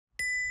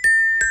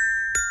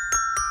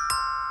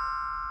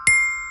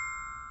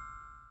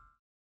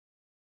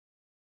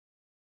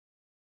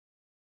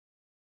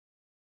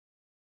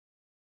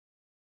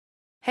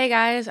Hey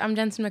guys, I'm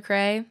Jensen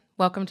McRae.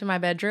 Welcome to my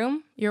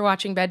bedroom. You're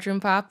watching Bedroom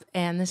Pop,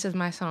 and this is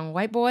my song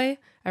White Boy.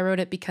 I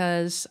wrote it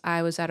because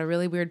I was at a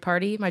really weird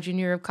party my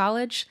junior year of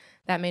college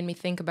that made me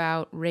think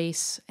about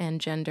race and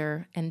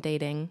gender and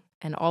dating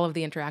and all of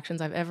the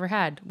interactions I've ever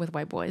had with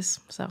white boys.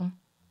 So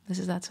this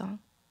is that song.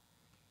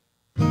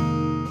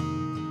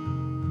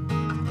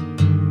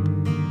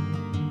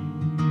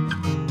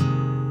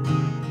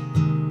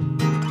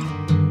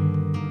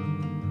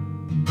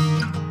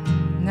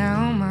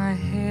 Now my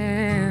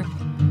hair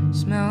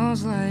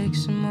smells like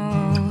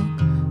smoke,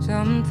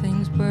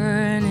 something's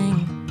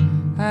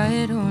burning,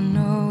 I don't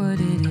know what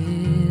it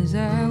is.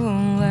 I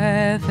won't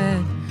laugh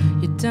at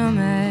your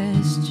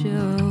dumbass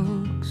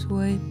jokes,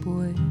 white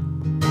boy.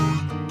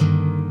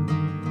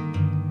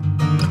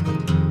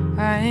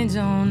 I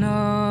don't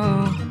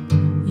know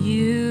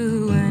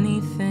you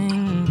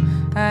anything.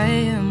 I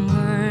am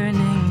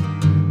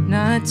learning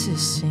not to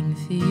sing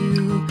for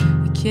you.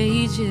 The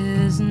cage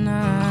is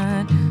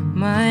not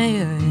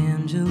Maya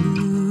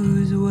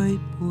Angelou's, white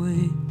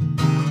boy.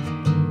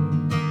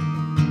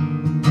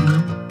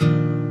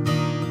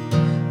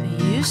 But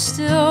you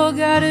still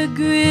got a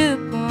grip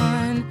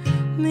on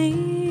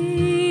me.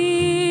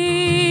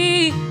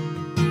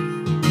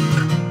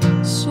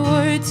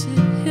 Sword to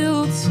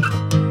hilt,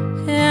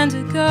 hand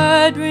to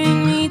God,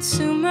 bring me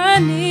to my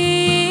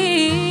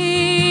knees.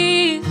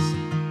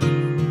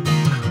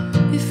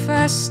 If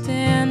I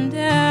stand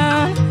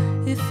down,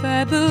 if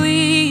I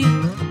believe,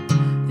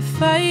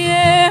 if I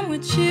am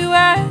what you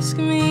ask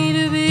me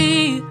to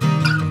be,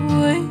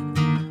 white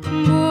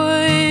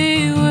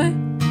boy, what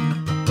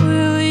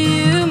will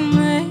you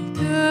make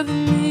of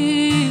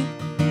me?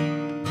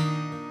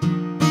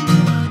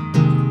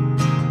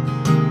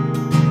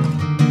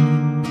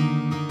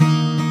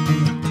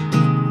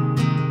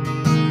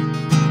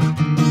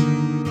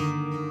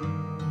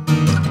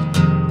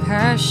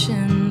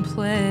 Passion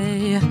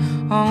play,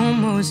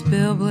 almost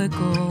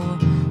biblical.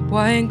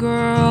 White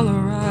girl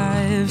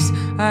arrives,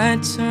 I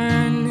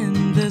turn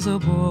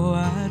invisible.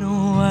 I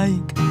don't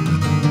like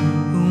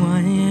who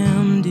I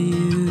am to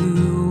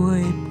you,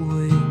 white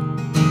boy.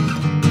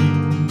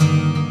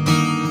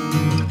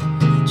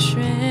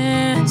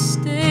 Trance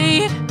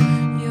state,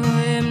 you're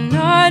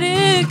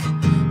hypnotic.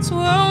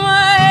 Twirl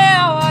my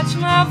hair, watch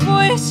my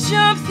voice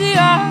jump the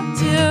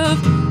octave.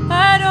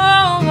 I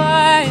don't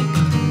like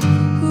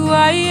who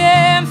I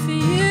am for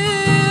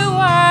you,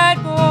 white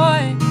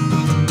boy.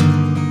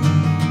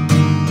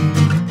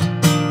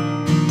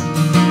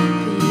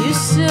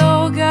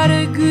 Still got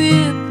a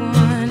grip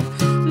on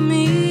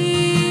me.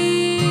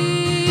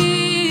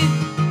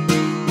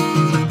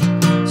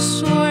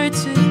 Sword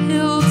to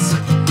hilt,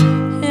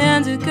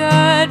 hand to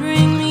God,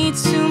 bring me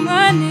to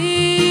my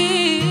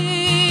knees.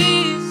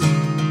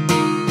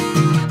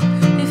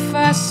 If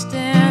I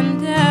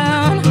stand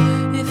down,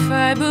 if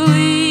I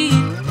believe,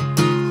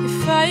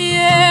 if I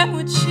am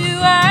what you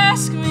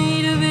ask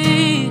me to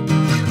be,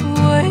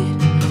 white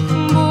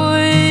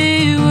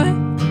boy, what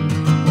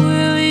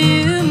will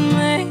you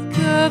make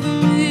of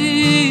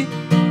me?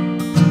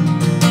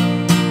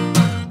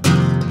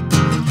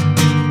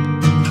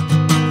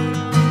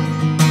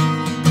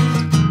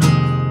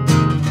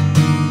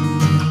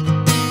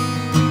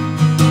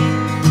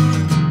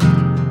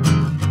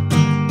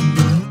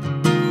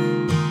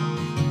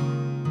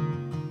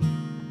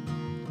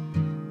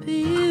 But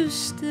you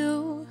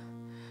still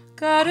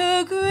got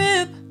a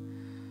grip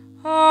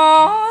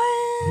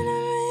on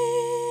me.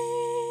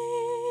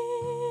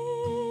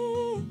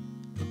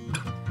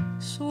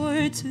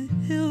 Sword to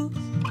hilt,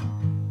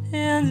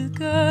 hand to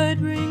God,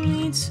 bring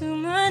me to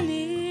my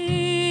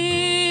knees.